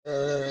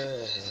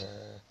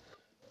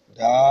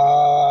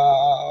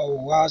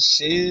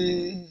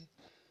wasi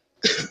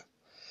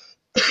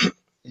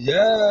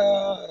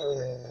yada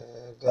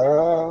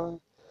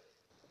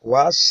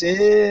wasi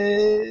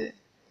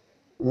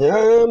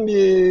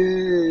nyami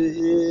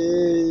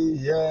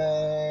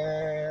yada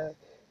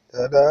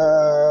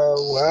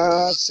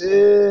wasi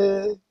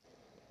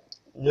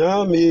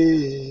nyami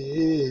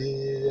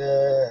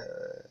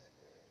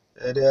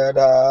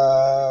yada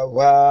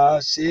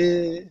wasi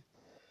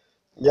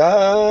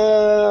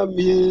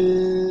nyami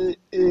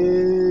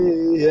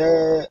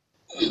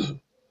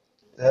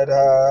yada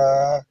wasi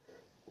yada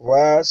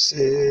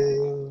wasi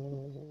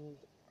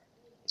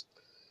nyami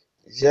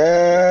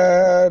yada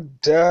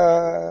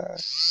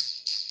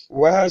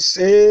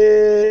wasi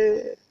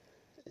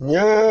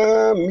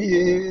nyami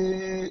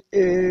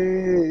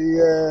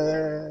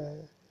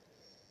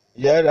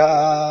yada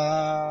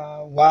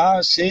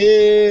wasi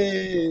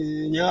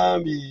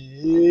nyami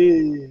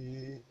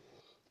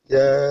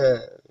yada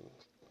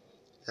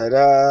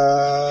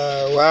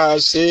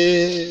wasi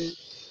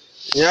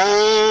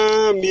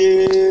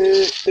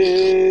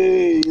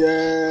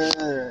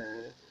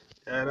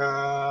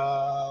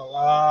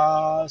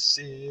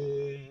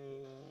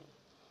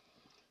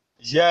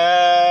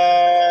yada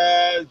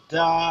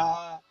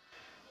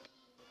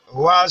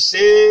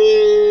wasi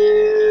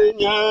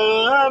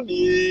nyami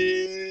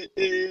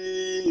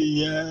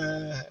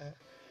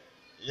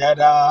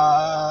yada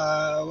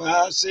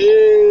wasi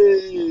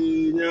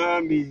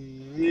nyami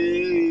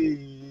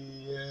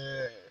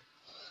yada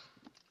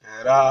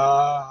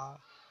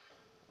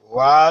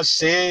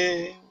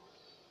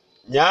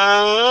wasi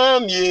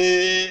nyami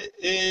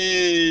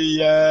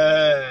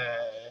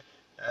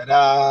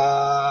yada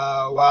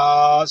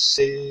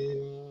wasi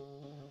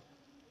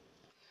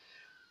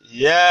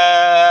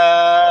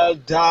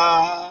yada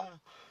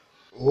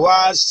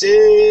wasi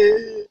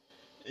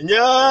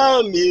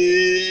nyami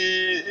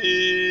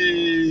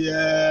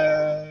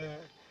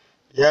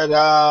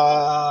yada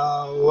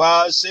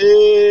wasi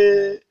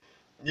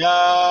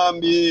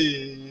nyami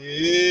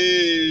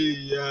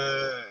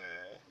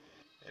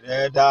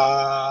yada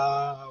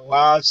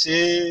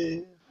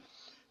wasi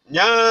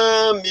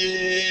nyami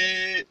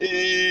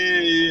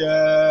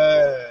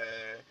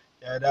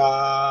yada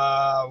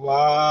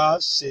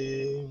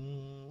wasi.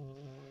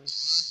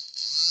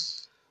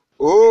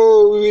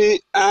 Oh, we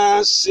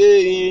are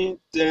saying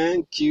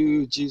thank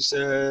you,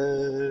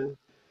 Jesus.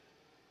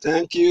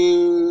 Thank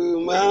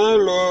you, my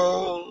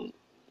Lord.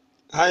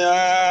 I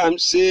am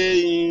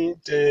saying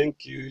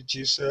thank you,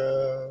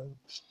 Jesus.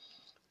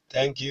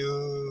 Thank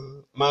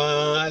you,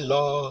 my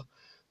Lord.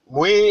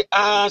 We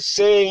are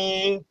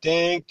saying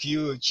thank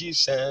you,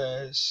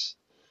 Jesus.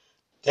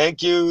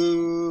 Thank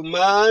you,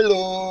 my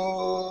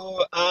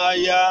Lord. I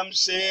am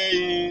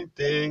saying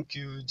thank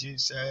you,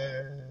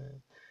 Jesus.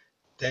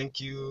 Thank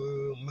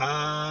you,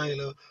 my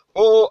Lord.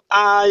 Oh,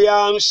 I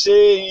am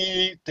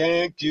saying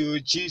thank you,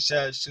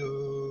 Jesus.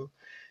 Oh,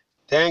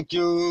 thank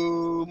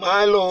you,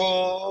 my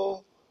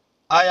Lord.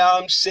 I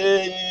am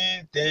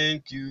saying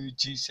thank you,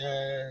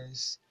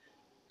 Jesus.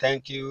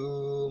 Thank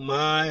you,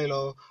 my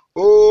Lord.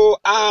 Oh,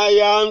 I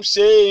am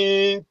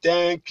saying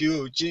thank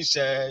you,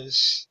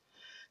 Jesus.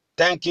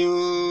 Thank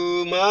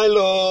you, my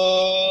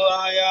Lord.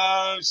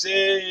 I am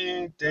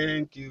saying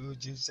thank you,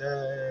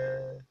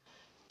 Jesus.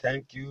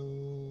 Thank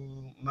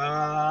you,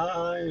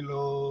 my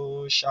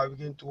Lord. Shall we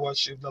begin to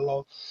worship the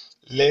Lord?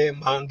 Le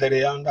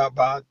mandrianda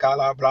ba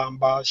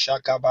kalabramba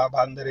shakaba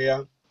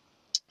bandria.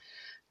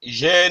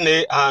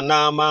 Jene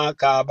anama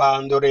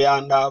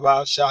kabandrianda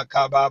ba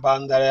shakaba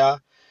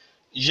bandria.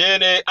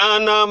 Jene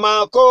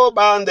anama ko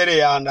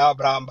bandrianda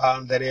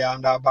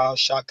brambandrianda ba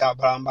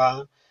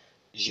shakabramba.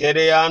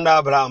 Jene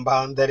anda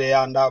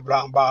brambandrianda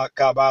bramba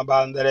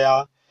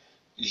kabandria.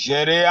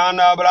 Jene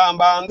anda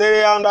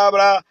brambandrianda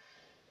bra.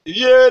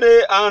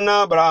 Yere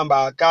ana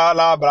bramba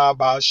kala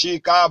braba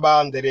shika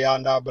bandiri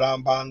anda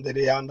braba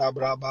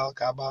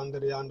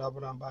kabandiri anda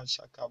bramba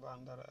shaka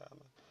bandara.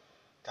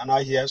 Can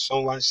I hear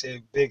someone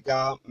say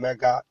bigger,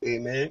 mega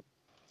amen?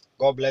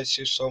 God bless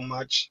you so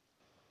much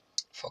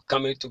for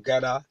coming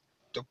together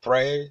to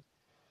pray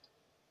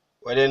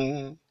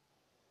within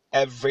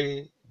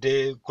every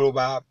day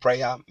global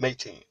prayer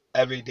meeting.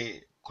 Every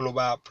day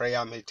global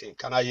prayer meeting.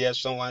 Can I hear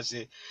someone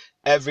say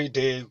every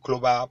day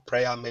global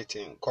prayer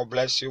meeting? God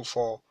bless you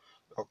for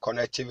your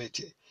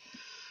connectivity.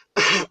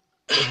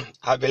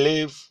 I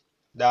believe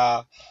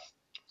that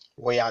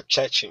we are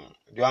churching.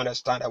 Do you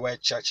understand the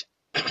word church?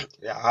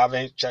 We are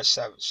having church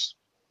service.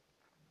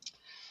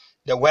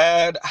 The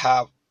word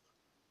have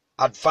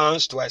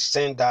advanced to a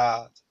extent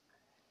that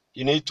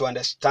you need to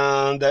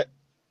understand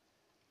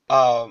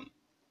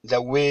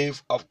the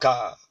wave of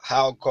God,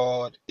 how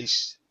God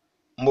is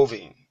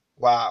moving.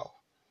 Wow.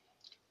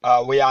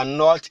 We are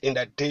not in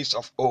the days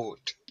of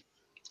old.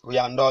 We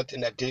are not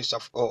in the days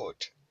of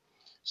old.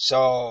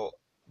 So,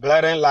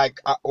 brethren, like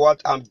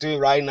what I'm doing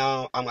right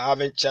now, I'm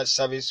having church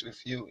service with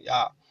you.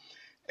 Yeah.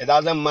 It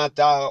doesn't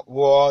matter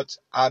what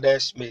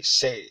others may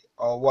say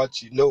or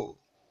what you know.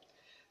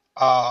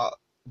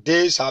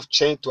 Days have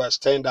changed to a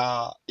extent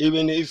that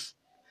even if,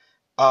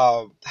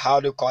 how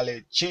do you call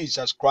it,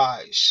 Jesus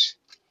Christ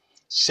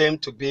seem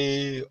to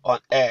be on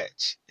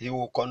earth, he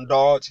will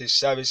conduct his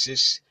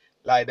services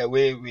like the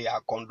way we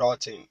are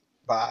conducting,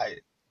 by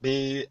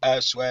be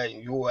elsewhere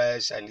in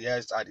US and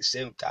yes at the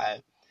same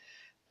time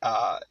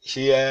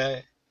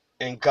here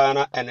in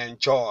Ghana and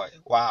enjoy.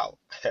 Wow.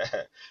 Do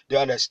you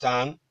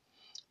understand?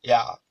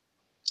 Yeah.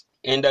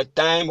 In the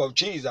time of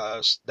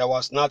Jesus, there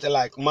was nothing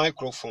like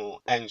microphone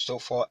and so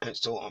forth and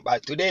so on.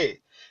 But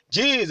today,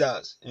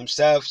 Jesus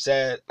himself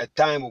said a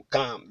time will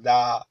come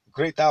that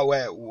greater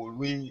way will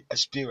we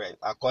experience,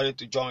 according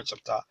to John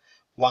chapter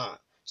 1.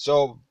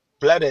 So,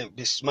 brethren,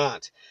 be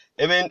smart.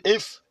 Even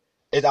if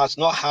it has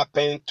not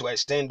happened to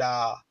extend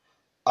that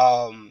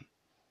um,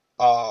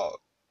 uh,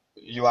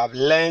 you have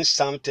learned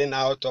something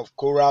out of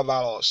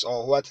coronavirus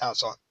or what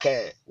has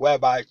occurred,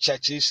 whereby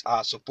churches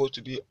are supposed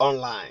to be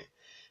online,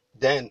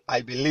 then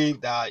I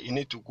believe that you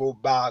need to go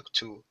back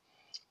to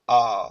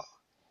uh,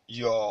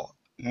 your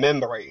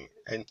memory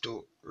and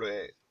to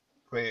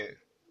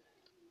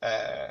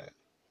uh,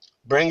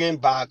 bringing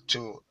back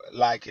to,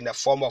 like in the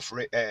form of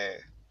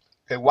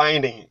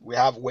rewinding. We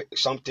have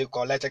something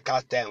called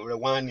electrical term,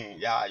 rewinding.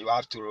 Yeah, you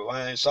have to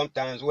rewind.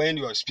 Sometimes when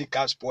your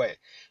speaker spoil,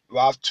 you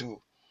have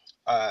to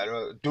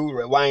do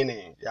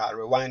rewinding. Yeah,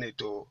 rewinding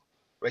to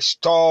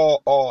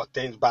restore all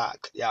things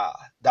back. Yeah,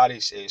 that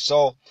is it.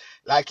 So,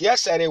 like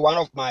yesterday, one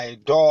of my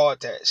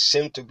daughters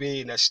seemed to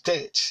be in the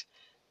States,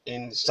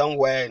 in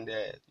somewhere in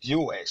the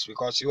US,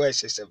 because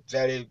US is a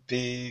very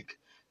big,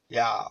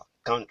 yeah,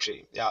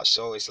 country. Yeah,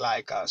 so it's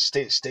like a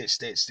state.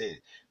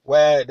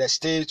 Where the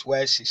state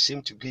where she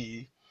seemed to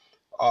be,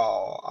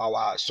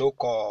 our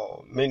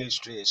so-called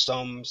ministry,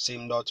 some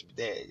seem not to be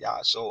there.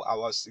 Yeah, so I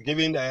was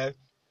giving her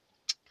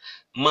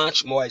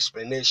much more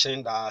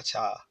explanation that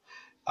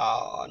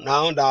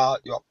now that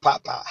your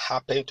papa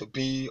happened to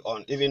be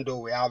on, even though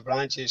we have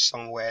branches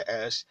somewhere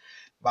else,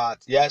 but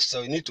yes,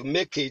 so you need to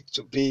make it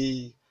to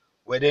be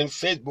within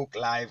Facebook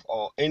Live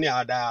or any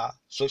other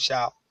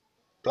social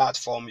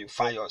platform you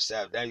find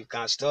yourself, then you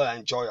can still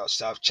enjoy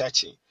yourself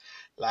churching.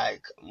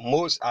 Like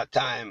most of the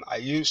time, I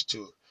used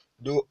to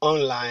do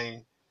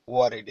online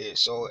what it is.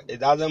 So it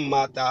doesn't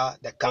matter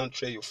the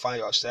country you find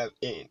yourself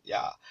in.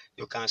 Yeah,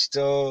 you can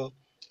still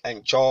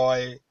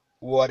enjoy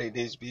what it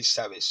is be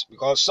service,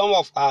 because some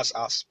of us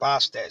as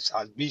pastors,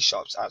 as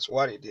bishops, as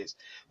what it is,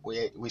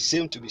 we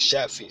seem to be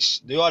selfish.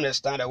 Do you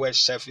understand the word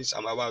selfish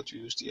I'm about to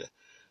use here?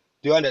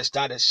 Do you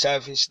understand the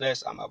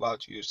selfishness I'm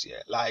about to use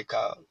here? Like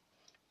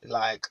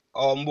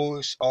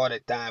almost all the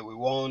time we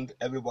want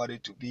everybody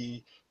to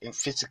be in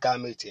physical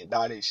meeting.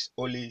 That is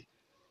only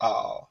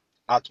uh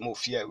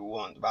atmosphere we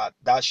want, but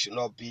that should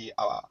not be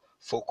our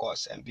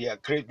focus and be a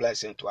great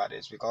blessing to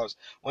others. Because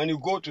when you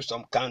go to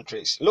some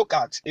countries, look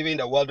at even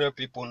the worldly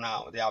people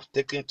now, they have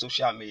taken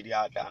social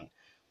media than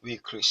we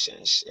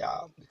Christians.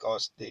 Yeah,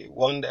 because they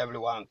want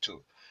everyone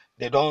to,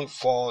 they don't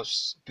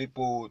force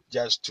people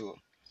just to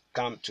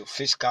come to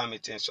physical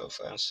meetings of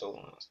and so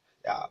on.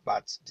 Yeah,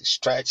 but the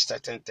stretch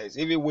certain things,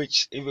 even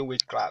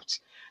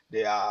witchcraft,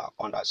 they are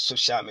on the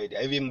social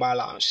media, even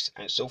balance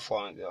and so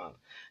forth.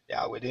 They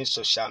are within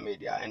social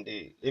media, and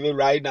they even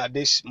right now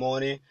this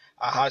morning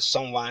I had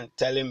someone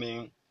telling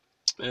me,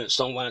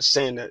 someone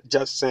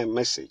just sent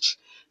message.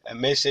 A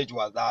message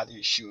was that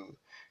you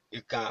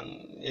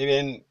can,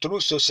 even through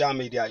social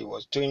media, he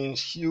was doing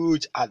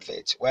huge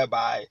adverts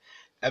whereby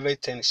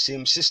everything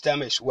seems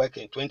system is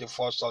working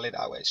 24 solid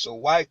hours. So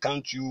why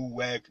can't you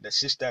work the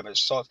system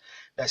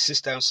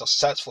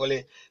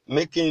successfully,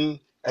 making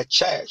a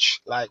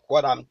church like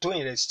what I'm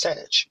doing is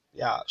church.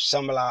 Yeah,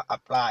 similar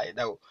apply.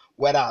 Though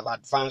whether I've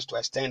advanced to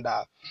extend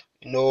that,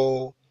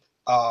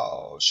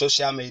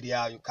 social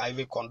media, you can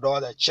even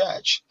conduct a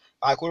church.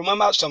 I could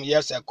remember some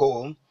years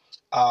ago,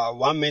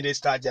 one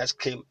minister just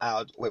came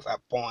out with a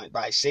point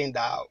by saying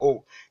that,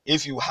 oh,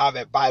 if you have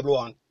a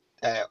Bible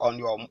on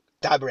your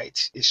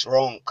tablet, it's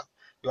wrong.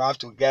 You have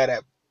to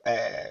get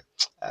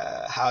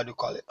how do you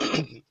call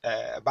it,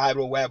 a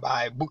Bible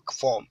whereby book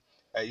form,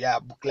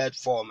 booklet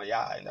form, in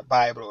the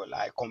Bible,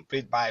 like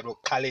complete Bible,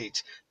 carry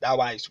it. That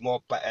one is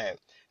more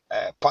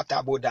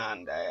portable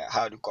than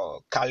how do you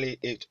call, carry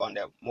it on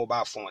the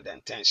mobile phone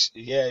and things.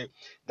 Yeah,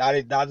 that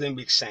it doesn't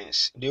make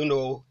sense. Do you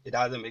know it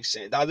doesn't make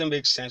sense? It doesn't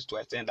make sense to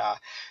extend that.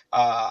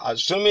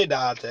 Assuming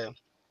that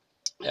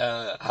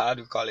how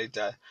do you call it?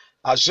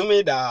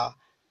 Assuming that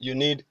you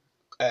need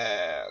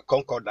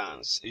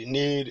concordance, you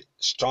need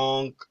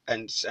strong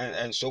and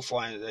so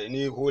forth. And you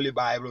need Holy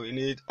Bible, you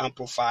need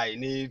Amplify, you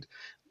need,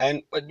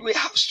 and we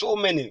have so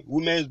many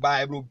women's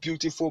Bible,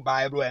 beautiful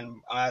Bible,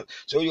 and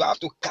so you have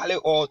to carry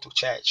all to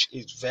church.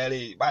 It's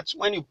very, but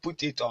when you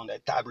put it on the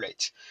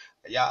tablet,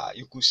 yeah,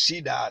 you could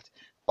see that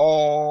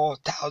all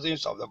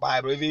thousands of the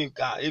Bible.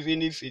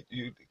 Even if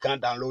you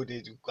can't download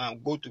it, you can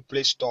go to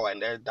Play Store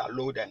and then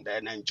download and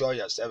then enjoy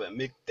yourself and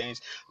make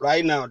things.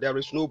 Right now, there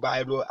is no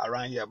Bible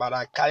around here, but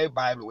I carry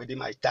Bible within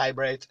my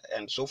tablet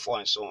and so forth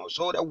and so on.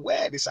 So the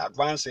word is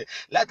advancing.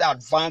 Let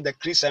advance the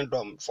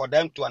Christendom for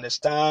them to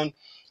understand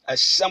a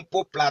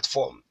simple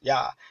platform.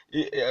 Yeah,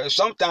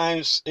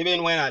 sometimes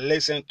even when I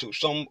listen to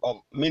some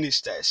of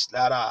ministers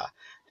that are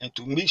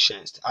into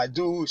missions. I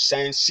do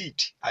send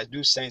seed. I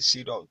do send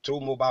seed through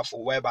mobile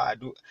phone, whereby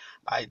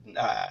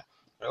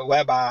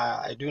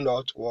I do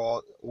not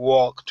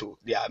walk to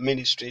their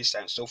ministries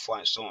and so forth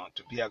and so on,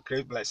 to be a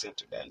great blessing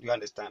to them. Do you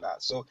understand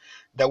that? So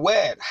the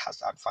word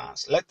has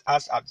advanced. Let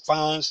us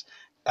advance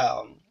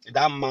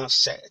that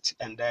mindset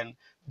and then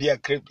be a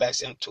great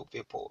blessing to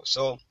people.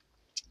 So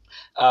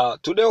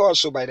today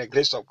also, by the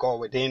grace of God,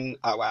 within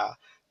our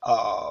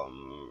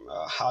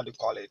how do you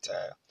call it,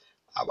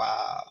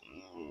 our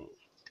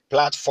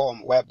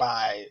platform,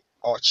 whereby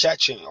or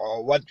churching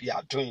or what we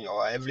are doing,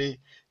 or every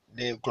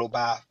day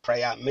global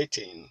prayer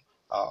meeting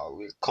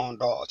we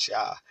conduct.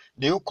 Yeah,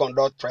 do you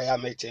conduct prayer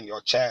meeting in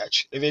your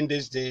church? Even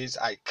these days,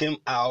 I came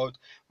out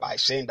by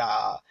saying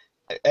that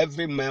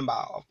every member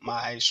of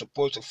my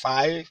supposed to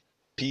 5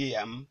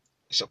 p.m.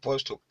 is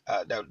supposed to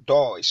the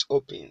door is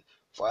open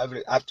for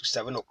every up to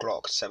 7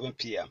 o'clock, 7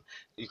 p.m.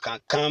 You can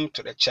come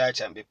to the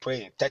church and be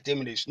praying 30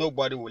 minutes.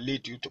 Nobody will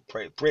lead you to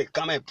pray,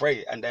 come and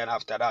pray, and then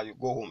after that you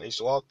go home. It's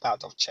all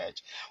part of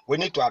church. We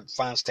need to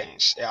advance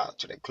things, yeah,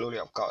 to the glory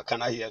of God.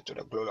 Can I hear to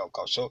the glory of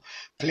God? So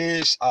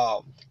please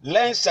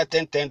learn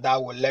certain things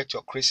that will let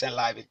your Christian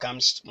life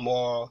becomes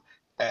more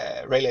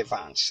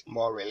relevant,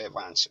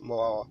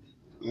 more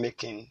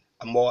making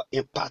more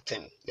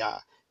impacting, yeah,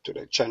 to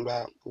the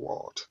general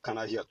world. Can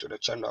I hear to the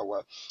general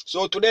world?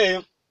 So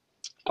today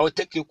I will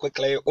take you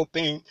quickly,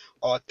 open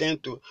or turn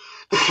to,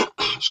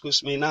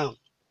 excuse me now,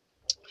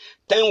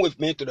 turn with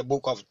me to the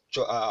book of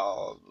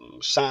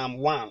Psalm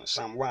 1.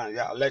 Psalm 1,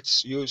 yeah,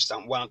 let's use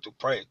Psalm 1 to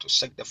pray, to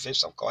seek the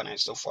face of God and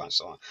so forth and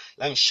so on.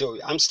 Let me show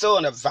you. I'm still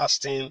on the verse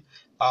 9,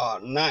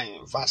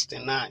 verse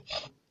 9.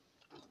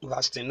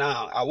 Verse 9.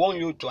 I want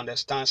you to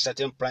understand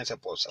certain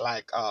principles.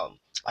 Like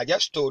I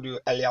just told you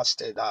earlier,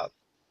 state that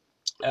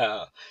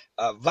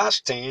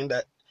fasting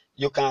that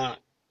you can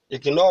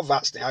ignore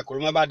fasting. I could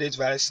remember this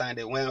very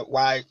Sunday when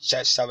while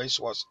church service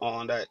was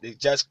on, they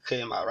just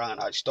came around.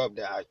 I stopped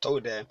there. I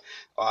told them,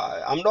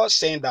 I'm not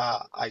saying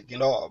that I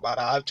ignore, but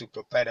I have to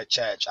prepare the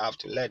church. I have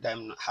to let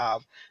them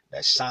have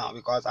the sound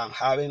because I'm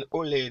having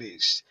old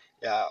ladies,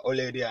 yeah, old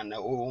lady and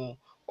old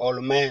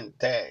men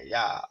there.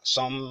 Yeah,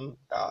 some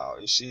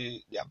you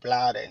see their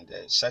blood and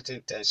the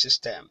certain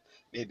system.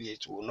 Maybe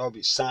it will not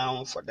be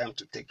sound for them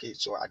to take it.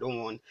 So I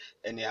don't want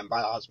any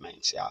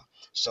embarrassments. Yeah.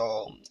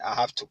 So I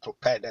have to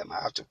prepare them.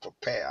 I have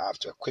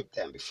to equip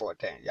them before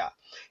then. Yeah.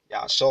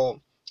 Yeah.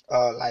 So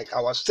like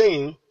I was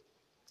saying,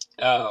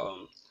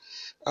 um,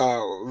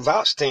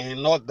 fasting,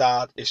 not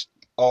that it's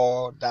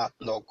all that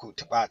not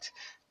good, but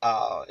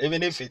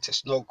even if it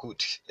is not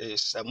good,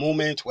 it's a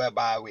moment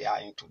whereby we are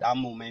into that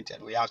moment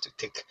and we have to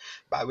take.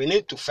 But we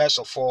need to first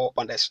of all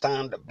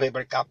understand the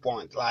biblical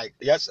point. Like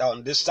yes,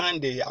 on this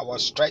Sunday I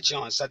was stretching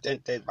on certain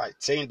things by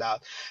saying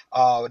that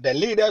the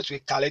leaders we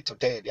carry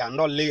today, they are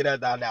not leaders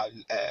that are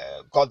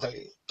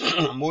godly.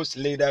 Most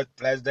leaders,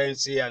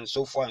 presidency and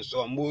so forth and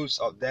so on, most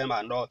of them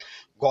are not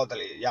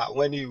godly. Yeah,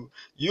 when you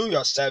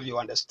yourself, you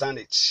understand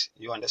it.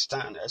 You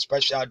understand,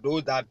 especially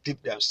those that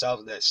dip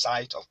themselves in the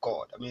sight of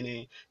God,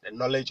 meaning the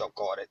knowledge of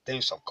God, the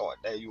things of God.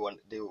 They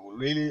will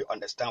really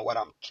understand what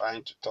I'm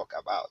trying to talk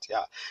about.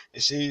 Yeah, you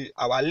see,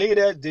 our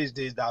leaders these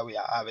days that we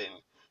are having,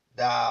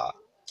 that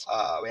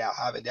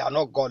they are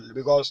not godly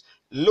because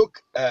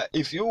look,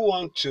 if you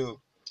want to,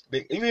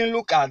 even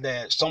look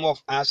at some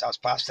of us as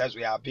pastors,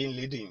 we have been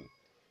leading.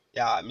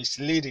 Yeah,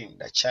 misleading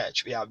the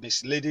church. We are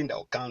misleading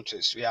the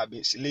countries. We are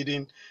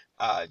misleading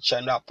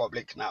general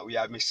public now. We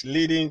are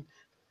misleading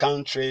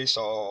countries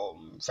or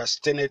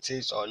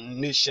festivities or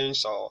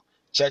nations or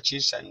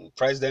churches and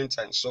presidents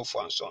and so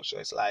forth and so on. So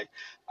it's like,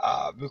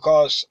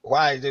 because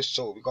why is it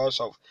so? Because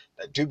of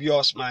the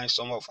dubious mind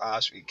some of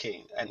us we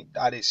came, and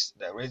that is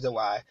the reason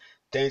why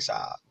things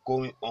are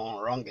going on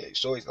wrongly.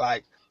 So it's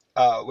like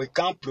we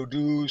can't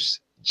produce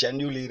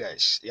genuine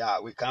leaders. Yeah,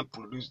 we can't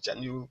produce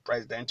genuine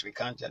presidents. We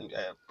can't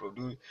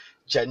produce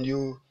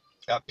genuine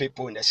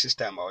people in the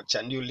system or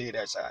genuine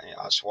leaders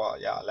as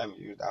well. Yeah, let me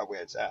use that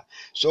word.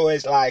 So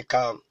it's like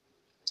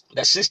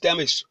the system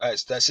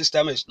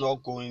is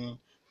not going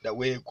the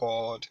way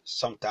God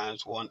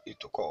sometimes want it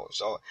to go.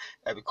 So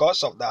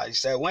because of that, he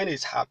said when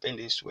it's happened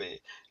this way,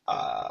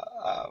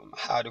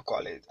 how do you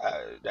call it?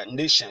 The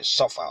nation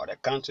suffer, or the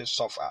country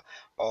suffer,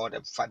 or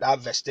for that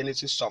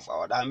vicinity suffer,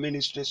 or that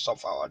ministry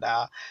suffer, or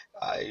that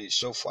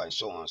so forth and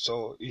so on.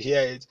 So you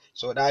hear it.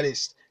 So that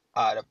is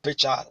the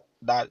picture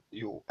that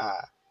you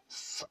are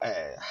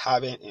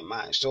having in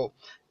mind. So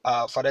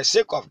for the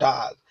sake of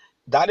that,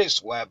 that is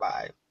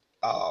whereby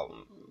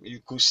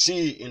you could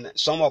see in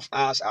some of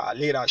us our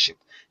leadership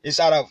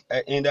instead of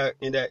in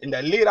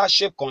the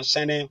leadership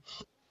concerning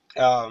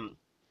um,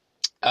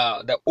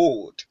 the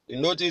old. You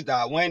notice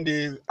that when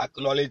they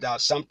acknowledge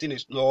that something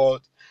is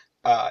not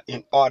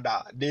in order,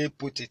 they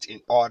put it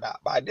in order.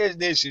 But these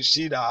days, you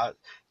see that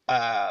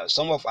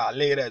some of our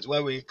leaders,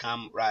 when we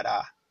come,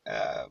 rather,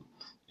 uh,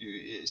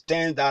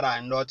 things that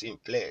are not in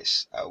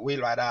place, we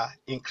rather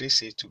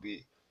increase it to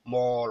be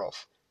more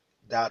of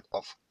that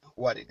of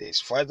what it is.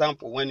 For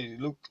example, when you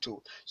look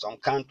to some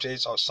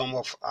countries or some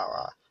of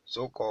our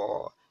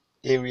so-called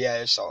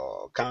areas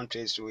or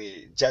countries,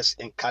 we just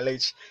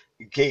encourage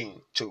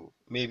again to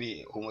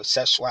maybe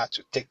homosexual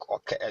to take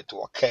to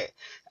occur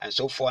and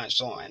so forth and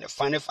so on, and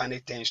the funny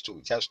things to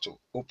just to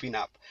open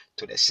up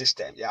to the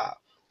system, yeah,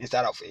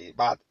 instead of it.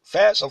 But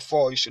first of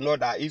all, you should know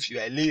that if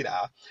you're a leader,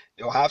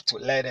 you have to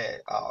let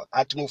the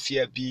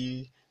atmosphere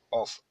be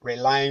of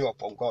relying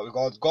upon God,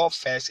 because God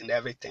first in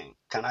everything.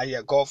 Can I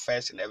hear God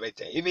first in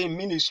everything? Even in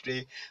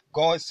ministry,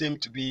 God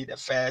seems to be the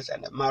first,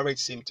 and the marriage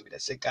seems to be the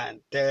second,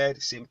 and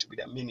third seems to be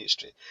the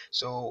ministry.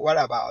 So what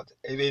about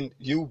even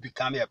you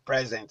becoming a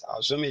president?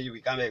 Assuming you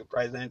become a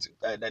president,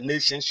 the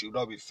nation should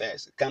not be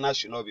first. Ghana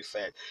should not be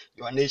first.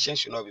 Your nation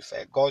should not be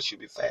first. God should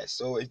be first.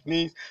 So it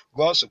means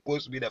God's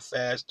supposed to be the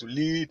first to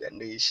lead the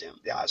nation.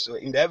 Yeah. So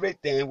in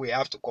everything we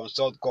have to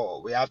consult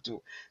God. We have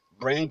to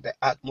bring the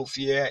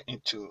atmosphere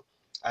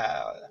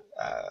uh,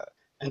 uh,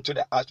 into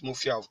the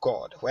atmosphere of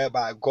God,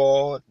 whereby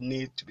God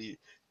needs to be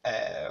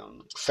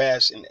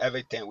first in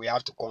everything. We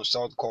have to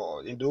consult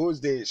God. In those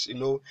days,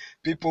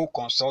 people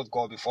consult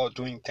God before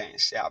doing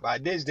things. Yeah,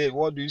 but these days,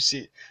 what do you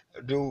see?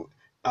 Do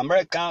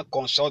American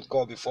consult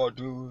God before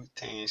do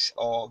things,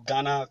 or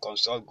Ghana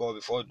consult God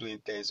before doing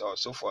things, or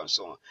so forth and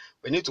so on?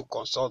 We need to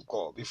consult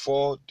God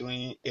before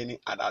doing any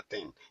other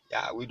thing.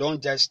 Yeah, we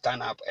don't just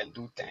stand up and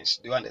do things.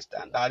 Do you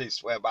understand? That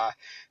is whereby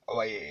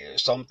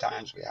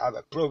sometimes we have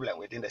a problem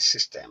within the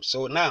system.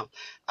 So now,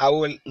 I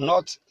will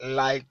not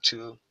like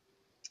to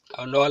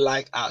I would not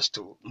like us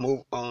to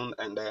move on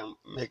and then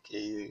make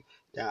a,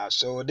 yeah.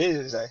 So this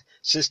is a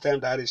system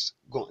that has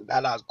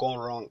gone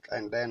wrong,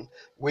 and then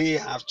we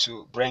have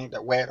to bring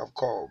the word of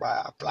God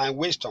by applying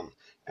wisdom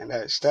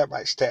and step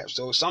by step.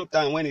 So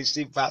sometimes when you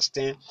see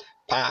fasting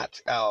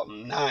part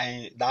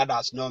 9, that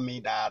does not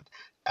mean that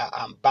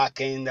I'm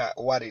backing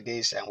what it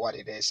is and what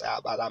it is,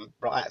 but I'm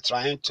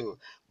trying to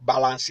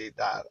balance it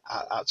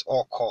at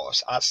all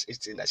costs as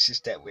it's in the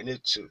system. We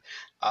need to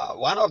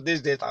one of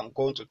these days, I'm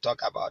going to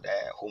talk about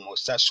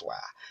homosexual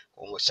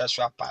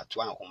part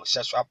 1,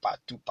 homosexual part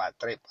 2, part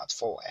 3, part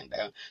 4, and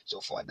then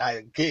so forth.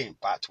 That game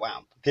part 1,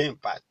 game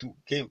part 2,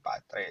 game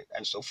part 3,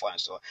 and so forth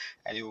and so on.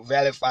 And you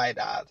verify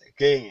that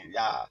again,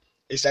 yeah,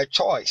 it's a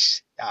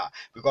choice, yeah,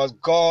 because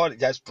God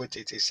just put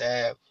it. He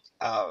said,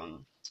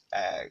 um,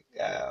 uh,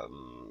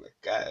 um,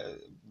 uh,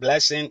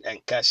 blessing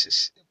and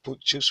curses.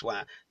 Choose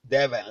one.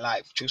 Death and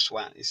life, choose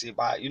one. You see,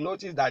 but you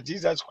notice that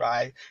Jesus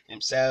Christ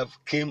himself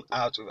came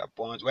out to a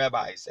point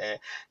whereby he said,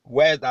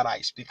 words that I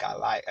speak are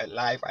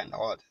life and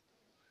all.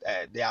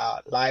 They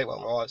are life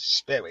and all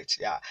spirit.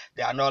 Yeah,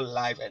 they are not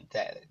life and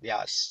death. They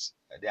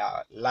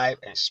are life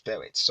and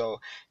spirit.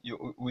 So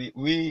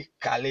we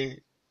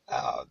carry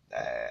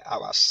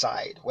our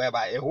side,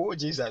 whereby who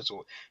Jesus,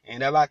 he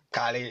never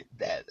carry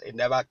death, he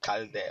never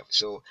carry death.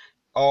 So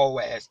all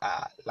words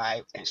are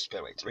life and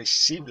spirit.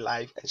 Receive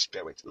life and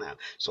spirit now.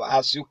 So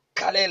as you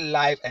carry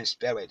life and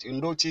spirit, you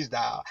notice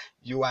that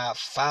you are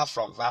far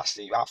from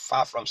fasting, you are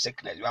far from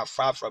sickness, you are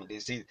far from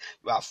disease,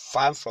 you are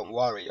far from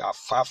worry, you are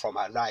far from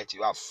anxiety,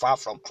 you are far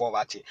from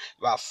poverty,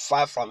 you are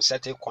far from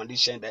certain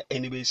conditions the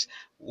enemies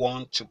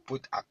want to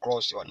put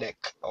across your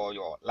neck or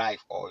your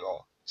life or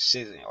your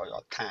season or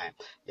your time.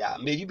 Yeah,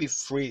 may you be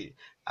free.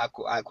 I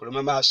could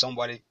remember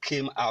somebody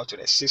came out to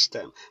the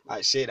system.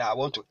 I said, I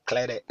want to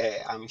clear the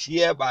air. I'm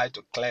hereby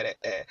to clear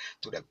the air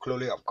to the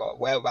glory of God,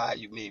 whereby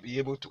you may be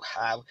able to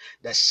have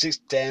the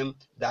system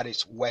that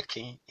is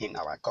working in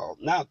our God.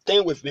 Now,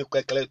 turn with me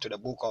quickly to the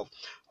book of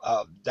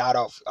that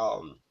of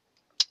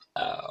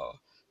uh,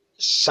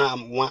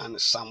 Psalm 1,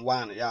 Psalm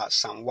 1, yeah,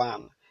 Psalm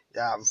 1,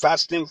 yeah,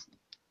 fasting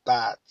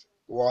part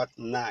what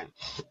 9.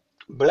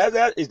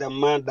 Blessed is the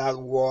man that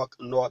walk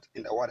not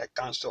in the water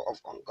counsel of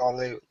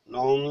ungodly,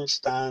 none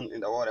stand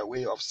in the water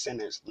way of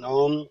sinners,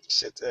 none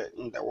sit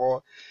in the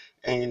war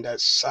in the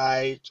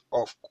sight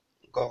of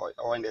God,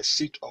 or in the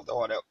seat of the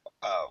water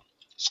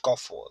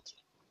scofford.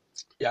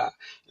 Yeah,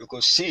 you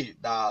could see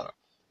that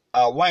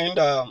when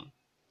the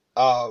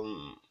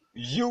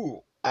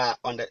you are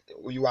on the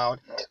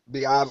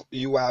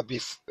you are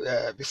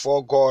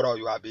before God, or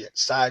you are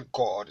beside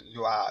God,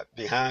 you are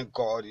behind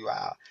God, you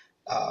are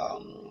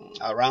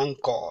around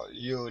God.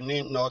 You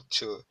need not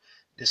to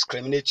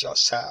discriminate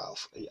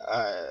yourself.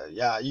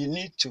 Yeah, you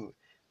need to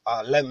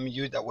let me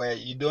use the word.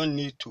 You don't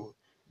need to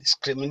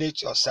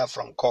discriminate yourself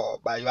from God,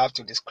 but you have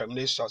to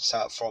discriminate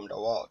yourself from the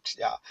world.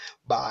 Yeah,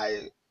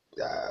 by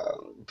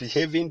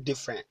behaving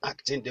different,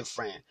 acting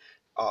different,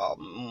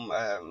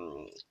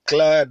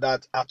 clear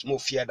that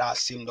atmosphere that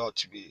seems not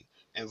to be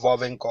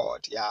involving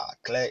God. Yeah,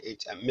 clear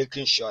it and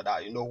making sure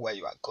that you know where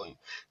you are going.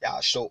 Yeah,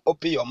 so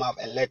open your mouth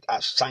and let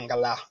us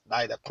sangala.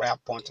 That is the prayer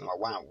point number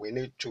 1. We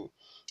need to.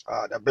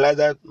 The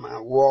blessed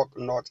man walk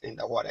not in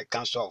the water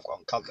counsel of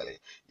ungodly.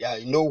 Yeah,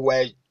 you know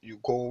where you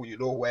go, you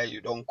know where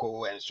you don't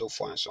go, and so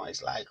forth and so on.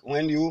 It's like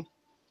when you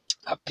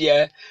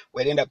appear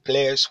within a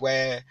place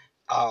where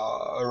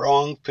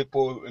wrong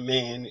people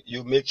remain,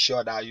 you make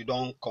sure that you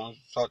don't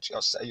consult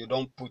yourself, you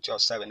don't put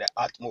yourself in the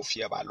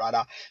atmosphere, but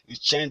rather you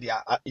change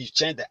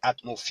the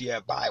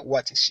atmosphere by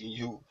what is in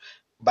you,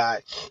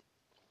 by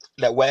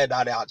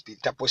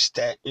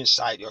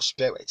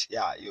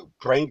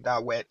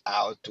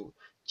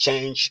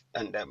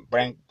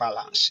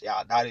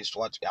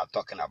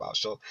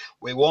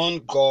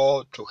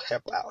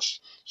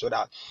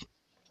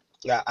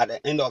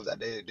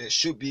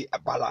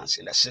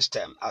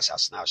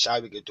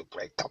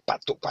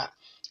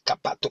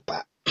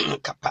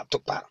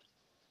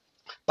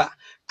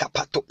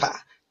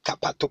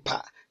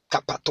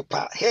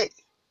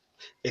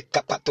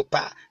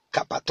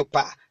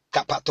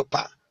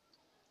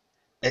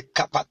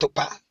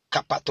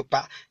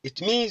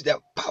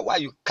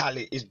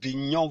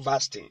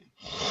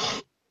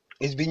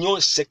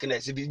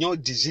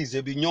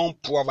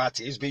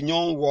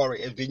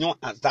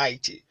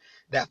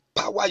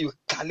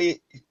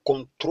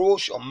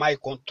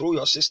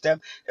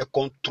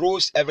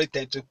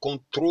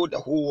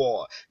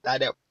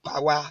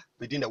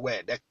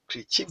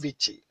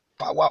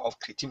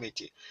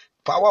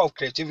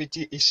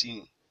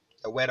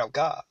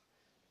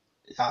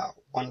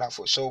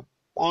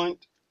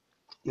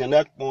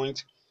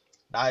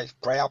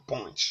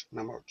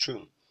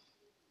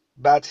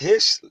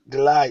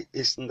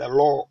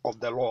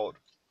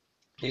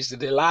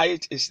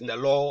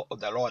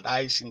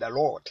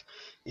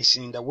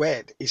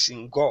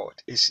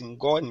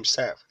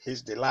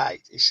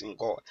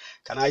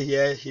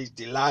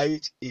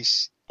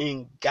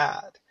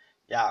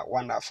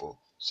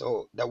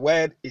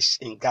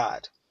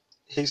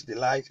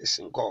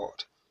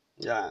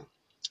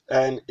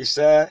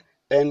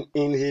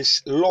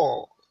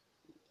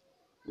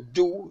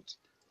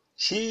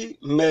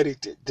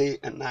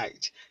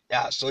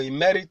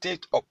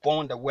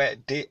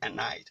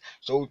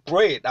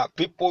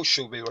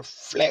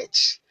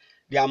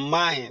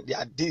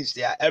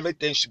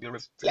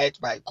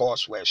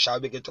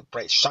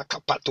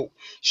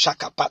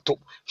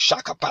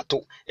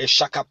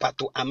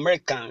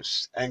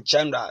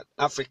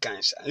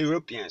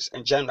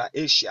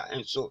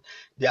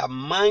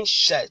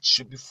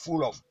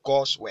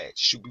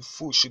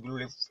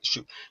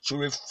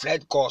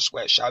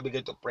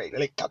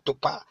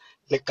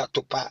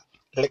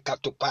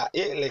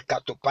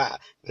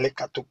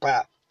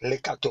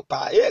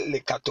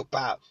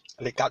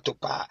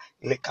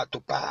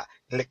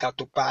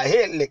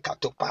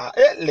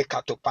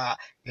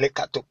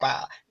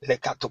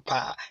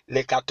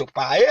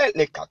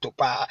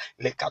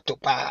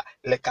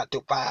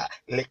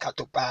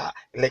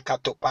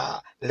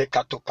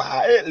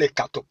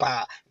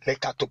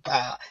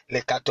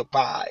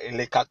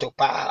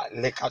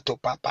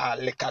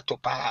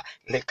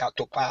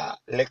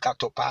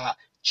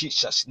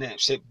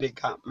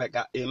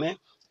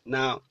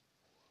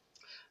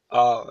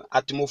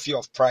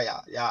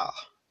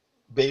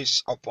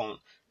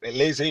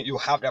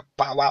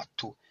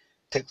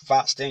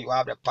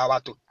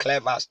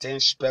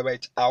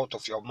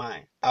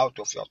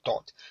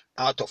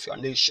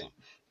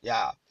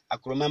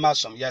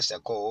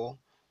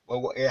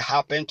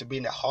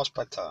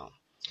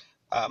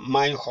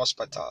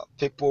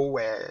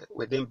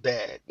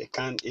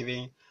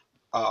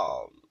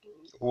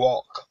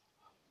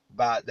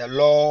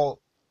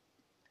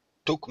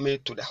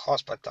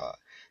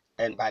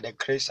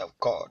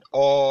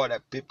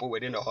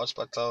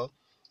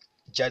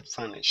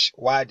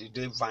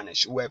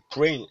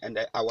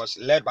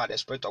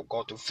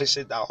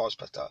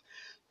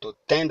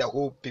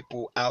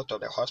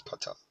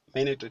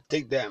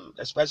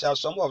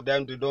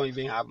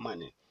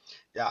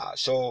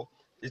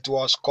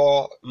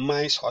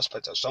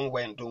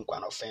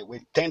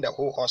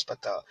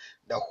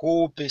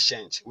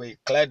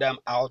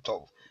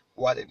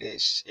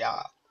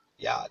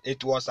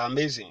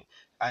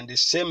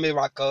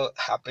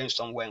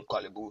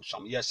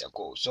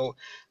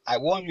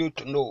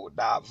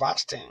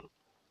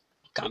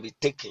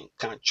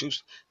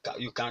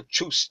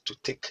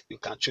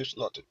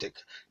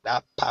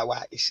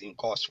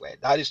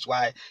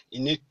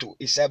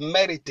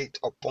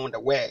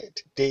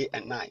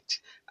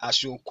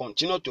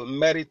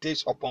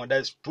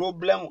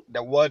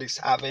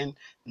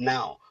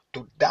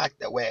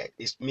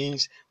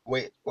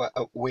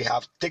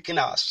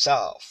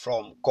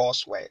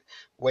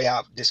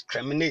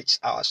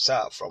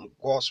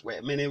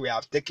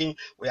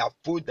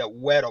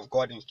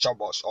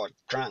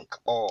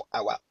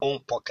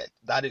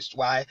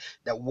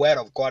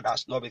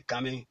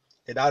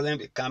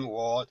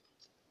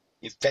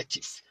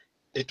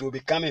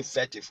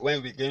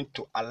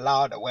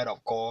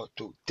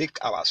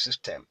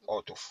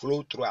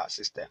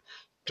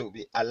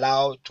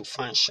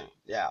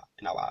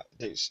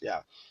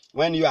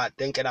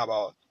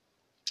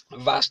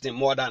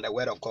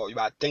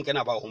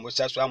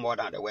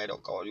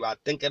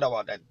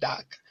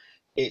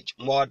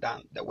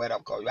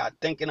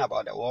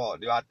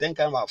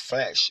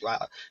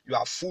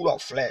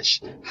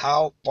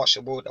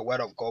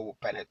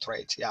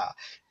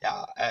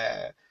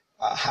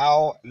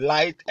how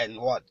light and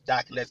what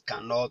darkness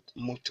cannot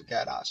move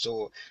together.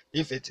 So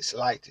if it is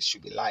light, it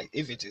should be light.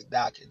 If it is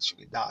dark, it should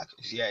be dark.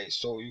 Yeah.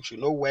 So you should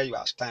know where you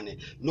are standing.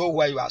 Know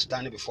where you are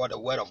standing before the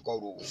word of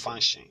God will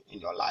function in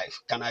your life.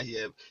 Can I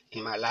hear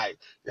in my life?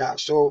 Yeah.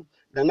 So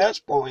the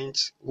next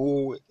point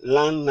we'll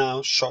learn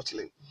now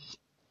shortly.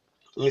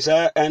 He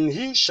said, and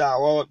he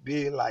shall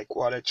be like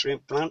what a tree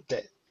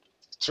planted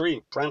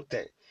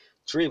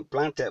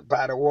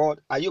by the word.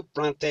 Are you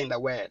planted in the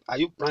word? Are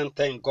you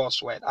planted in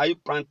God's word? Are you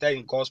planted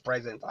in God's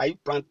presence? Are you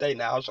planted in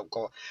the house of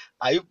God?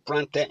 Are you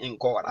planted in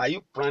God? Are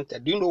you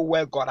planted? Do you know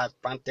where God has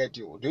planted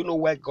you? Do you know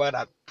where God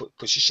has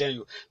positioned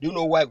you? Do you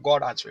know where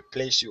God has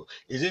replaced you?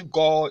 Is it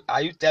God?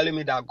 Are you telling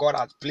me that God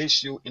has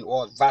placed you in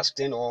what,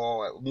 fasting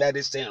or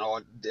medicine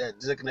or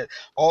sickness?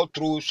 All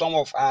through some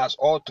of us,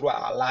 all through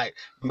our life,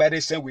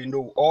 medicine we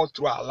know, all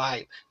through our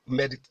life.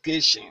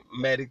 Medication.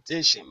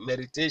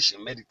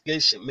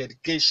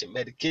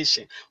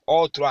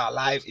 All through our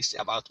life is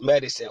about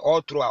medicine.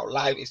 All through our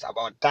life is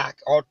about dark.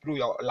 All through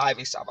your life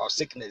is about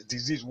sickness,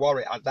 disease,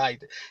 worry,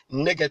 anxiety,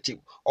 negative.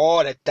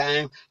 All the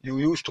time you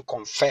used to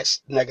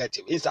confess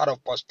negative instead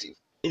of positive.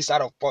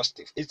 Instead of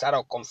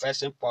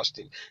confessing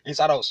positive,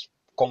 instead of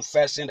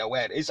confessing the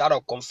word, instead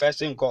of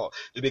confessing God,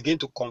 you begin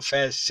to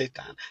confess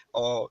Satan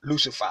or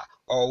Lucifer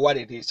or what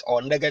it is,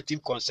 or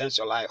negative concerns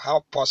your life.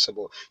 How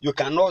possible? You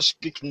cannot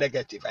speak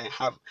negative and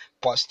have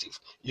positive.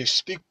 You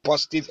speak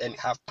positive and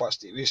have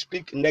positive. You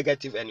speak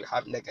negative and you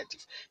have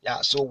negative.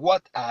 Yeah. So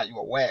what are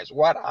your words?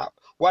 What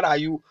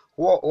are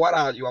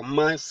your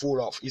mind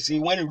full of? You see,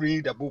 when you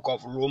read the book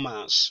of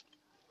Romans,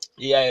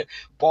 yeah,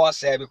 Paul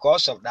said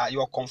because of that,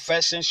 your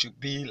confession should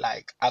be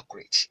like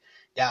accurate.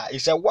 Yeah, he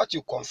said what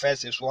you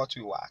confess is what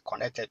you are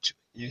connected to.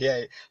 You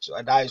hear?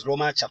 So that is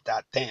Romans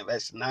chapter 10,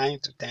 verse 9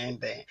 to 10.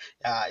 Then,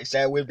 he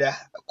said, with the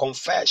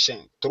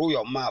confession through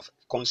your mouth,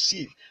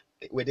 conceive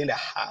within the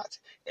heart,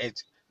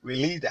 it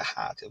release the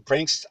heart, it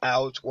brings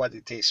out what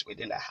it is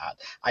within the heart.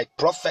 I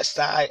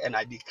prophesy and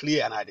I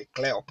declare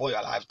upon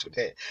your life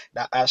today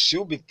that as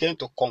you begin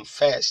to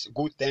confess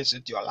good things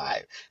into your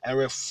life and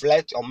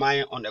reflect your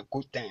mind on the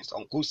good things,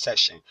 on good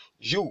session,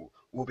 you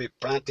will be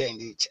planted in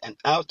it, and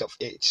out of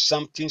it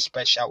something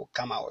special will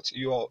come out.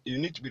 You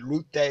need to be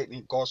rooted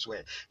in God's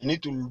word. You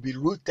need to be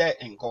rooted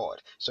in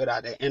God, so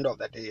that at the end of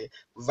the day,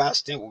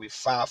 fasting will be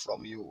far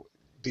from you.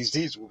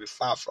 Disease will be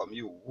far from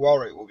you.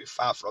 Worry will be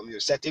far from you.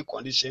 Certain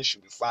conditions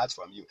should be far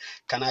from you.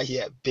 Can I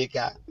hear a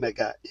bigger,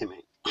 mega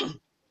amen?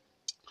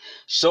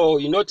 So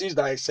you notice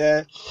that I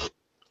said,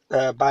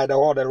 by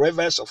the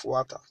rivers of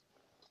water.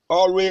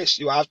 Always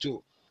you have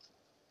to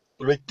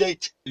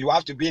rotate. You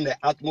have to be in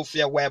the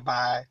atmosphere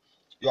whereby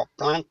your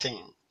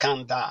planting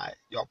can't die.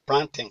 Your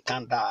planting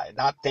can't die.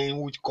 That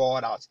thing which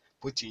God has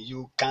put in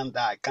you can't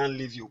die, can't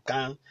leave you,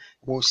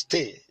 will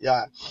stay.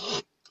 Yeah.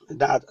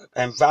 That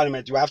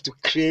environment, you have to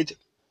create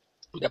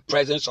the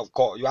presence of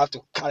God. You have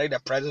to carry the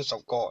presence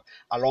of God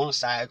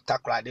alongside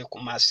Takrade,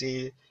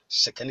 Kumasi,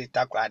 Sekeni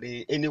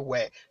Takrade,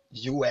 anywhere,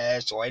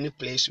 US or any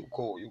place you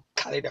go. You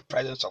carry the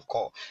presence of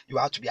God. You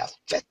have to be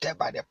affected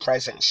by the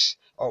presence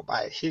or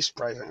by His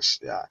presence,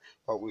 yeah,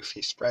 or with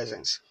His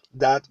presence.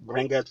 That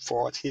bringeth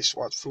forth His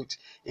what fruit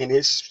in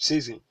His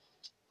season.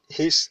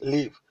 His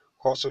leaf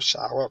also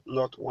shall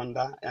not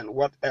wander, and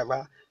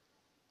whatever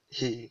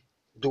He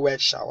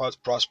doeth shall not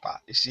prosper.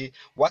 You see,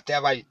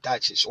 whatever He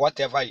touches,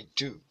 whatever He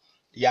do,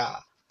 yeah,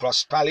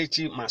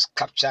 prosperity must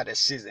capture the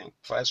season.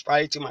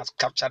 Prosperity must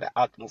capture the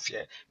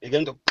atmosphere.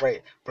 Begin to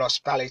pray.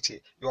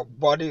 Prosperity, your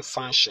body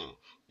function,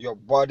 your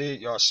body,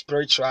 your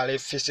spiritually,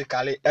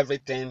 physically,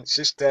 everything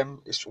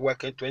system is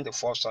working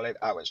 24 solid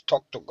hours.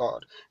 Talk to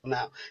God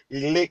now.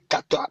 Ile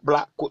kato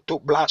bla koto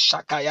bla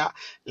shakaya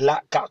la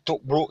kato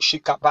bro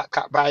shikaba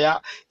kabaya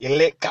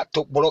ile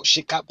kato bro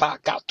shikaba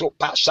kato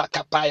pa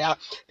shakapaya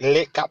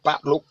ile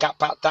kapa lo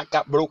kapa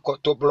taka bro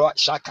koto bro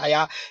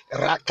shakaya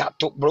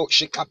rakato bro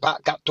shikaba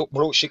kato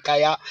bro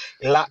shikaya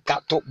la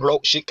kato bro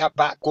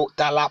shikaba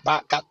kota la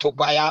ba kato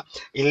baya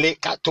ile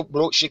kato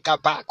bro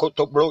shikaba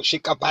koto bro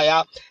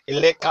shikabaya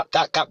ile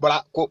kataka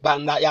bra ko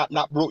bandaya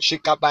na bro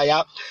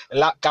shikabaya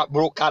la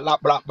kabro kala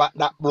bra ba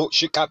na bro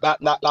shikaba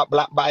na la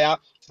bra baya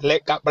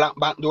leka bla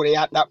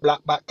banduria na bla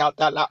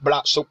bakata la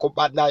bla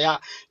sukubandaya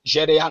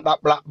jeria na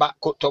bla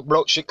bakoto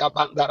blo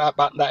shikabandara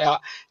bandaya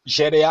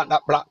jeria na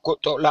bla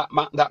koto la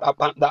mandara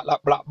banda la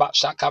bla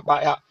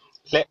shakabaya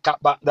leka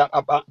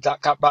bandara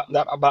bandaka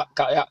bandara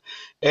bakaya.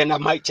 In the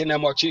mighty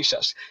name of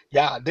Jesus,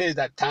 yeah, this is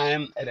the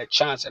time and a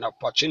chance and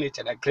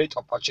opportunity, and a great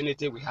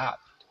opportunity we have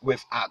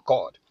with our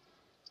God.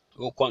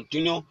 We'll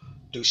continue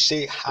to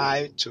say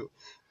hi to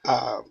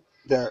uh,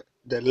 the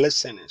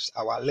listeners,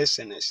 our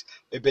listeners.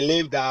 We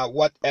believe that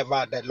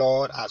whatever the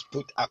Lord has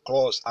put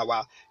across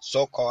our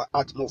so-called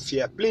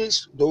atmosphere,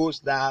 please, those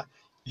that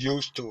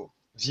used to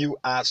view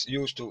us,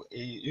 you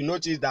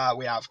notice that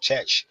we have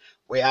church.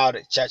 We have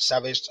the church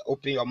service.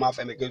 Open your mouth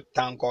and begin to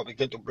thank God.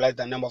 Begin to bless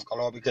the name of the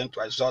Lord. Begin to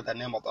exalt the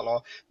name of the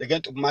Lord.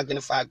 Begin to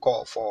magnify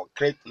God for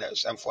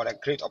greatness and for the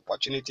great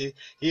opportunity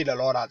He, the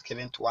Lord, has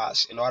given to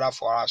us in order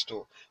for us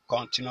to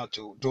continue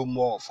to do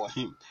more for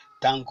Him.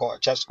 thank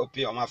God. Just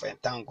open your mouth and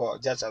thank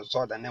God. Just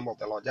exalt the name of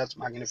the Lord. Just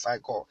magnify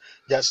God.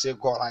 Just say,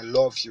 God, I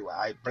love you.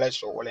 I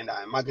bless your holy name.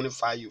 I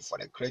magnify you for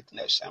the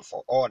greatness and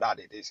for all that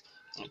it is.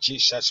 In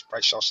Jesus'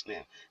 precious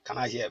name. Can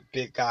I hear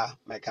bigger,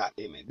 mega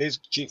amen? This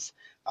chief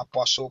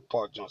apostle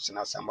Paul Johnson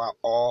Asamoah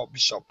or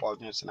Bishop Paul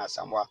Johnson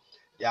Asamoah,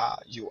 yeah,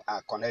 you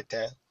are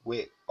connected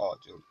with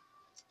audio.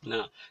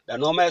 Now, the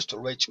number is to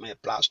reach me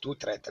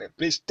 +233.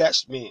 Please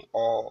text me,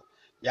 or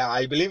yeah,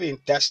 I believe in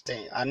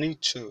testing. I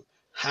need to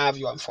have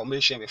your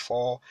information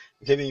before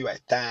giving you a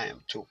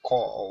time to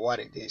call or what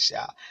it is.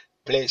 Yeah,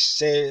 please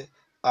say,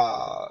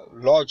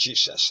 Lord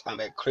Jesus,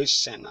 I'm a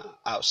Christian.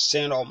 I've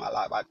sinned all my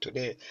life, but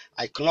today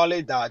I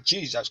acknowledge that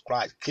Jesus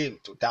Christ came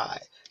to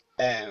die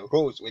and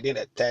rose within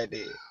the third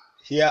day.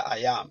 Here I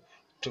am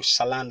to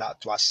surrender,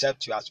 to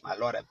accept you as my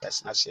Lord and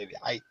personal Savior.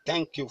 I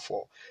thank you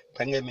for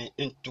bringing me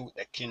into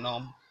the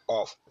kingdom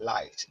of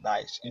light,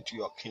 that is into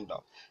your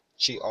kingdom,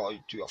 or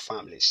to your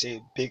family.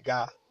 Say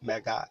bigger,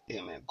 mega,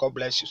 amen. God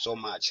bless you so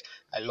much.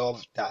 I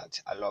love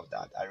that. I love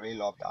that. I really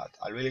love that.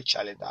 I really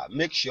challenge that.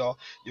 Make sure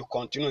you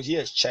continue.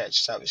 Here is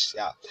church service.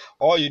 Yeah.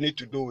 All you need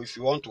to do, if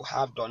you want to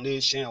have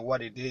donation,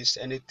 what it is,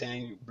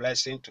 anything,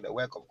 blessing to the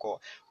work of God,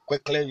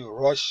 quickly you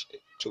rush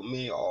to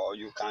me, or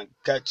you can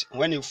get,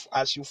 when you,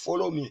 as you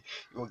follow me,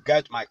 you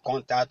get my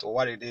contact or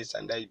what it is,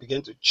 and then you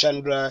begin to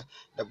channel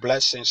the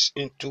blessings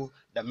into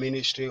the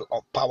ministry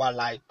of Power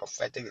Life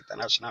Prophetic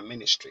International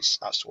Ministries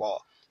as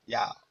well.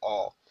 Yeah,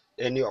 or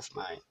any of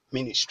my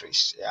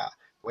ministries. Yeah,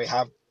 we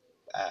have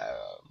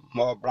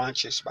more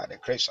branches by the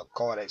grace of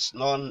God. It's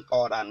none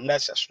other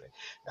necessary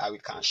that we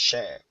can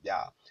share.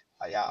 Yeah,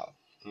 yeah.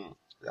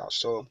 Yeah.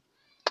 So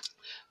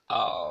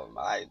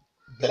I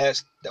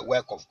bless the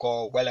work of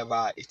God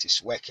wherever it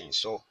is working.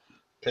 So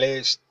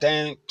please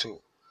turn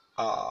to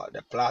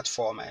the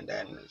platform and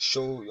then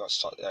show your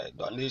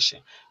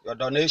donation. Your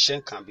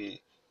donation can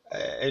be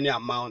any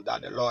amount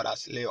that the Lord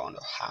has laid on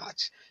your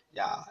heart.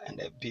 Yeah, and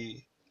it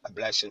be a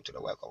blessing to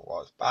the work of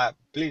God. But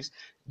please,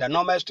 the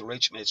numbers to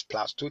reach me is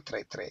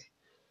 +233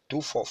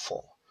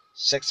 244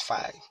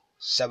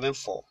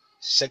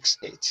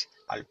 657468.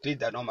 I'll repeat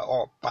the number,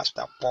 or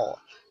Pastor Paul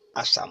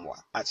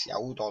Asamoah at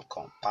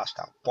yahoo.com.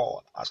 Pastor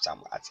Paul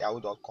Asamoah at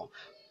yahoo.com.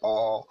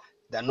 Or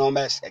the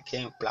numbers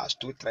again,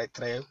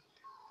 +233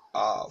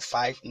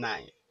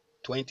 59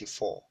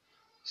 24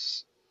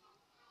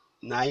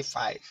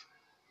 95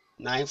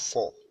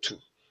 942.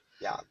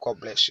 Yeah, God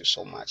bless you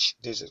so much.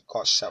 This is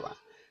God's servant,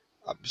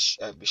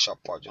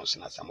 Bishop Paul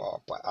Johnson Asamoah,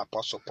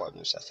 Apostle Paul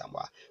Johnson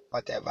Asamoah,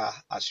 whatever,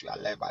 as you are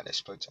led by the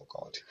Spirit of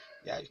God.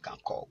 Yeah, you can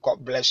call.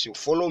 God bless you.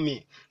 Follow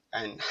me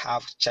and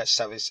have church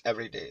service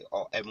every day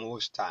or at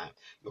most time.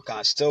 You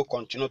can still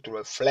continue to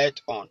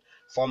reflect on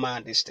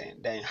former this thing,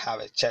 then have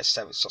a church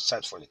service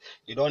successfully.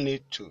 You don't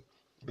need to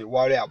be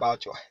worried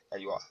about your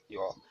head,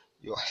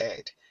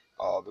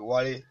 or be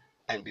worried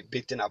and be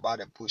beaten about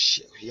the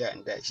bush here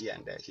and there, here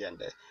and there, here and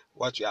there.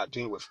 What you are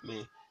doing with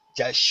me,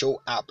 just show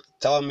up.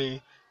 Tell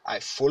me I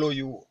follow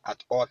you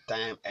at all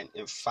time, and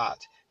in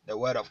fact, the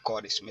word of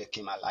God is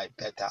making my life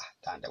better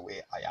than the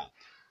way I am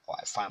or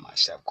I find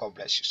myself. God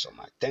bless you so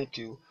much. Thank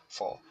you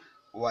for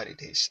what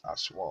it is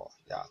as well.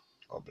 Yeah,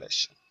 God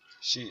bless you.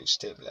 See you.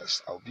 Stay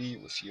blessed. I'll be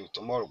with you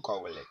tomorrow,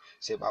 God willing.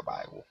 Say bye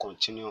bye. We'll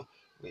continue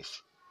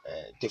with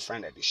a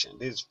different edition.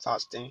 This is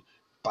fasting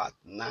part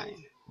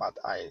 9. But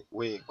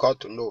we got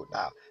to know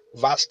that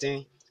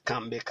fasting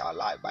can make our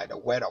life, by the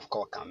word of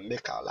God can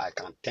make our life,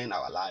 can turn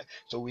our life.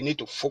 So we need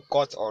to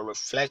focus or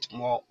reflect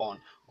more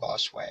on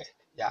God's word.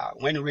 Yeah,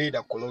 when you read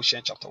the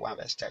Colossians chapter 1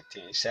 verse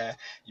 13, it says,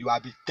 you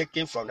have been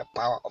taken from the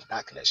power of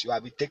darkness. You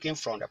have been taken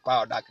from the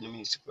power of darkness,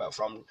 means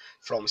from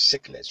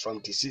sickness, from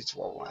disease,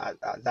 from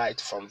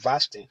diet, from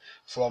fasting,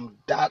 from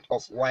that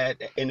of where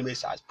the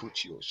enemies has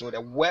put you. So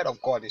the word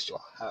of God is your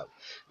help.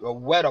 Your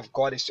word of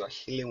God is your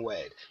healing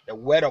word. The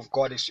word of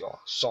God is your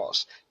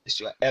source. It's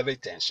your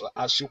everything. So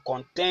as you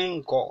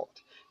contain God,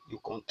 you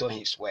contain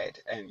His word,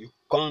 and you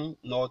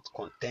cannot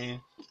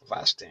contain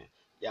fasting.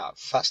 Yeah,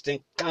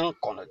 fasting can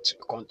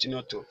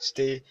continue to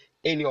stay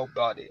in your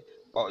body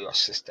or your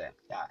system.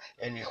 Yeah,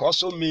 and it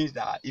also means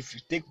that if you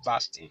take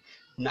fasting,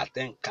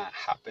 nothing can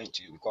happen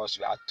to you, because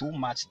you are too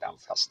much than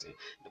fasting,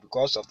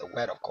 because of the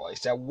word of God. It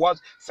said, what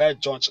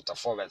 1 John chapter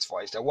 4 verse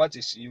 4, it said, what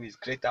is in you is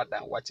greater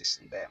than what is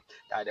in them.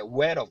 That the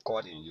word of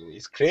God in you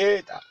is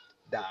greater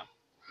than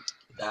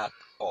that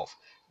of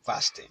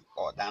fasting,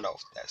 or that of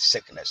the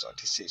sickness or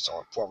disease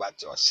or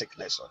poverty or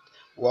sickness or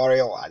worry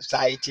or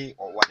anxiety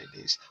or what it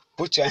is.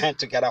 Put your hand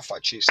together for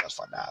Jesus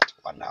for that.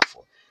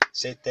 Wonderful.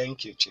 Say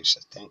thank you,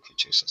 Jesus. Thank you,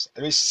 Jesus.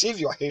 Receive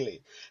your healing,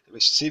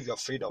 receive your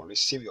freedom,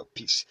 receive your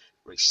peace,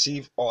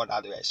 receive all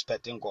that you're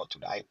expecting God to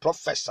do. I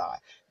prophesy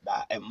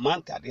that a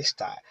month at this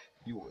time,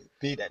 you will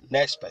be the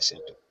next person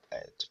to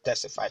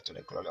testify to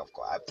the glory of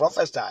God. I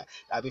prophesy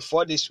that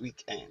before this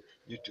weekend,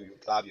 you too, you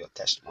have your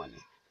testimony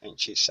in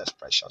Jesus'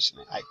 precious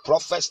name. I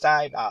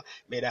prophesy that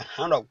may the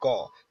hand of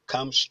God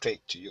come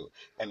straight to you,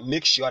 and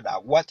make sure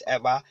that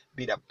whatever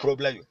be the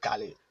problem you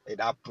carry, may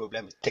that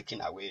problem is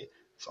taken away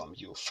from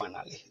you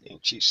finally in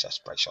Jesus'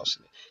 precious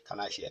name.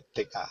 Can I hear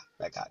bigger,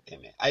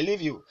 amen? I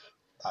leave you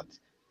But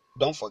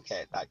don't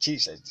forget that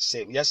Jesus is the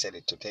same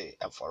yesterday, today,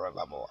 and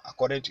forevermore.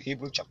 According to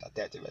Hebrews chapter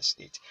 30, verse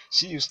 8.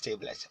 See you, stay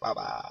blessed. Bye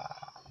bye.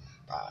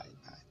 Bye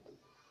bye.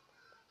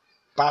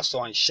 Pass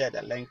on, share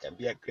the link, and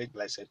be a great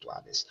blessing to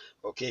others.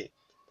 Okay.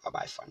 Bye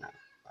bye for now.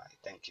 Bye.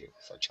 Thank you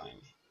for joining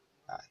me.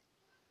 Bye.